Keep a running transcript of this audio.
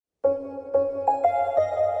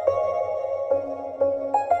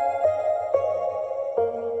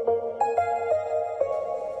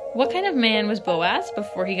What kind of man was Boaz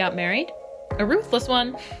before he got married? A ruthless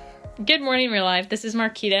one. Good morning, real life. This is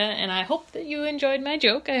Marquita, and I hope that you enjoyed my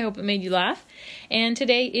joke. I hope it made you laugh. And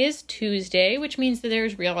today is Tuesday, which means that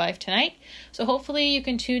there's real life tonight. So hopefully you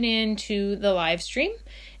can tune in to the live stream.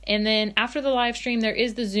 And then after the live stream, there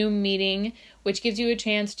is the Zoom meeting, which gives you a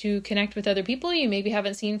chance to connect with other people you maybe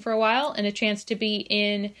haven't seen for a while, and a chance to be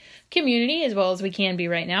in community as well as we can be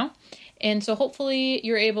right now. And so hopefully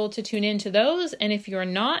you're able to tune into those. And if you're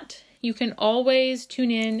not, you can always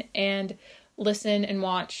tune in and listen and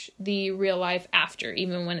watch the real life after,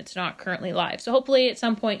 even when it's not currently live. So hopefully at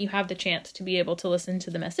some point you have the chance to be able to listen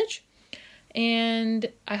to the message. And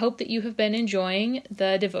I hope that you have been enjoying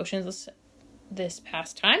the devotions this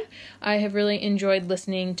past time. I have really enjoyed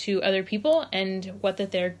listening to other people and what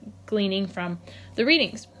that they're gleaning from the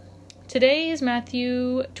readings. Today is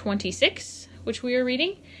Matthew 26, which we are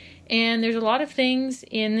reading. And there's a lot of things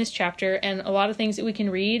in this chapter and a lot of things that we can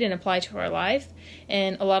read and apply to our life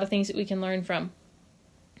and a lot of things that we can learn from.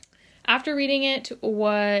 After reading it,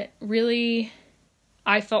 what really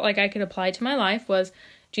I felt like I could apply to my life was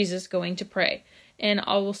Jesus going to pray. And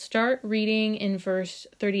I will start reading in verse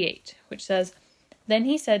 38, which says, "Then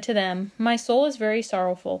he said to them, 'My soul is very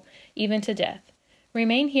sorrowful, even to death.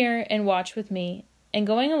 Remain here and watch with me.' And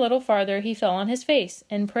going a little farther, he fell on his face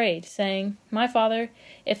and prayed, saying, 'My Father,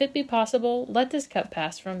 if it be possible, let this cup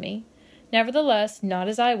pass from me. Nevertheless, not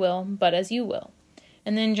as I will, but as you will.'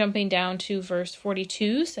 And then jumping down to verse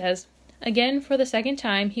 42 says, 'Again, for the second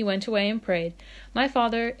time, he went away and prayed, My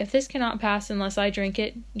Father, if this cannot pass unless I drink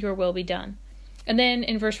it, your will be done.' And then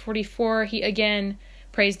in verse 44, he again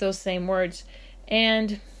prays those same words.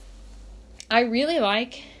 And I really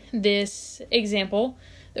like this example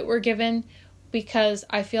that we're given, because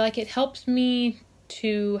I feel like it helps me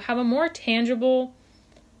to have a more tangible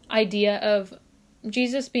idea of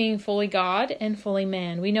Jesus being fully God and fully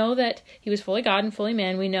man. We know that he was fully God and fully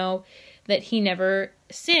man. We know that he never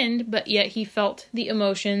sinned, but yet he felt the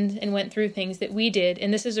emotions and went through things that we did.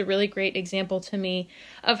 And this is a really great example to me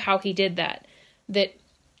of how he did that. That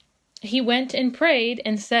he went and prayed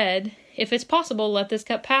and said, 'If it's possible, let this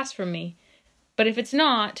cup pass from me. But if it's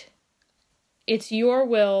not, it's your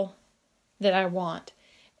will that I want.'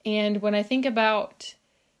 And when I think about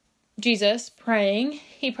Jesus praying,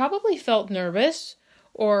 he probably felt nervous,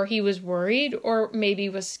 or he was worried, or maybe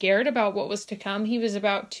was scared about what was to come. He was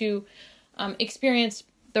about to experience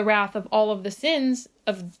the wrath of all of the sins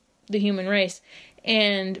of the human race.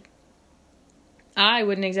 And I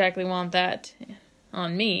wouldn't exactly want that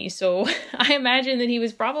on me. So I imagine that he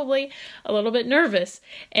was probably a little bit nervous.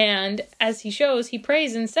 And as he shows, he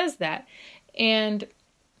prays and says that. And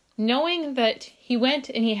knowing that he went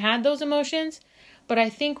and he had those emotions, but I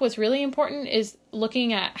think what's really important is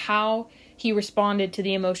looking at how he responded to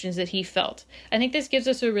the emotions that he felt. I think this gives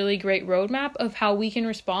us a really great roadmap of how we can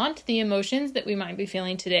respond to the emotions that we might be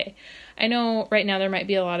feeling today. I know right now there might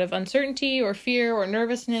be a lot of uncertainty or fear or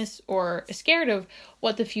nervousness or scared of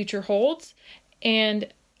what the future holds. And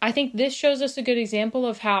I think this shows us a good example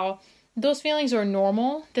of how those feelings are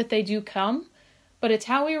normal, that they do come, but it's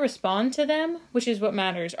how we respond to them, which is what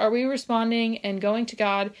matters. Are we responding and going to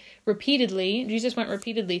God repeatedly? Jesus went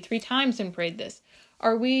repeatedly 3 times and prayed this.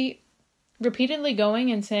 Are we repeatedly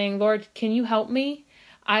going and saying, "Lord, can you help me?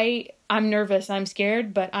 I'm nervous, I'm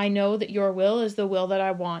scared, but I know that your will is the will that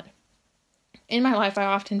I want." In my life, I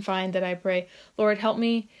often find that I pray, "Lord, help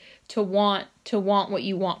me to want what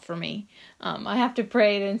you want for me." I have to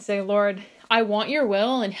pray and say, "Lord, I want your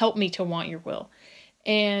will, and help me to want your will."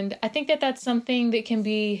 And I think that that's something that can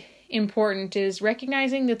be important, is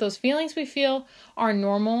recognizing that those feelings we feel are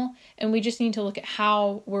normal, and we just need to look at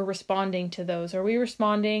how we're responding to those. Are we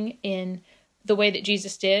responding in the way that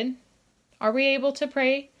Jesus did? Are we able to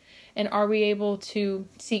pray? And are we able to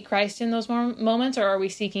seek Christ in those moments, or are we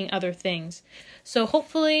seeking other things? So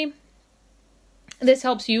hopefully this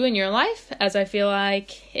helps you in your life, as I feel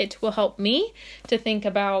like it will help me to think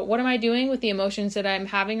about, what am I doing with the emotions that I'm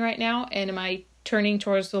having right now? And am I turning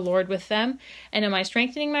towards the Lord with them? And am I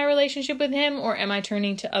strengthening my relationship with him, or am I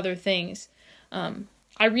turning to other things?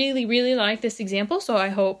 I really, really like this example, so I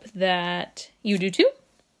hope that you do too.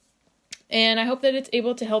 And I hope that it's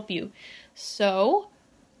able to help you. So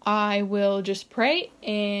I will just pray,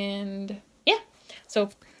 and yeah. So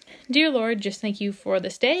Dear Lord, just thank you for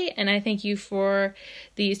this day, and I thank you for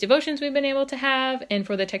these devotions we've been able to have, and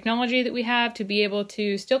for the technology that we have to be able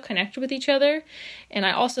to still connect with each other. And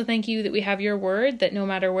I also thank you that we have your word, that no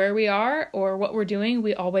matter where we are or what we're doing,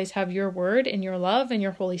 we always have your word and your love and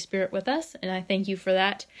your Holy Spirit with us, and I thank you for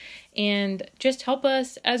that. And just help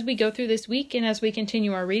us as we go through this week and as we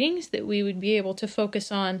continue our readings, that we would be able to focus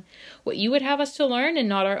on what you would have us to learn and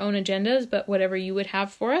not our own agendas, but whatever you would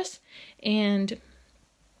have for us. And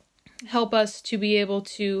help us to be able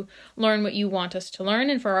to learn what you want us to learn,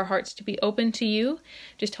 and for our hearts to be open to you.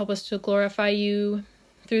 Just help us to glorify you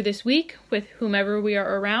through this week with whomever we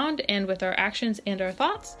are around, and with our actions and our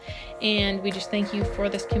thoughts. And we just thank you for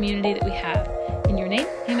this community that we have. In your name,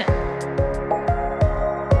 amen.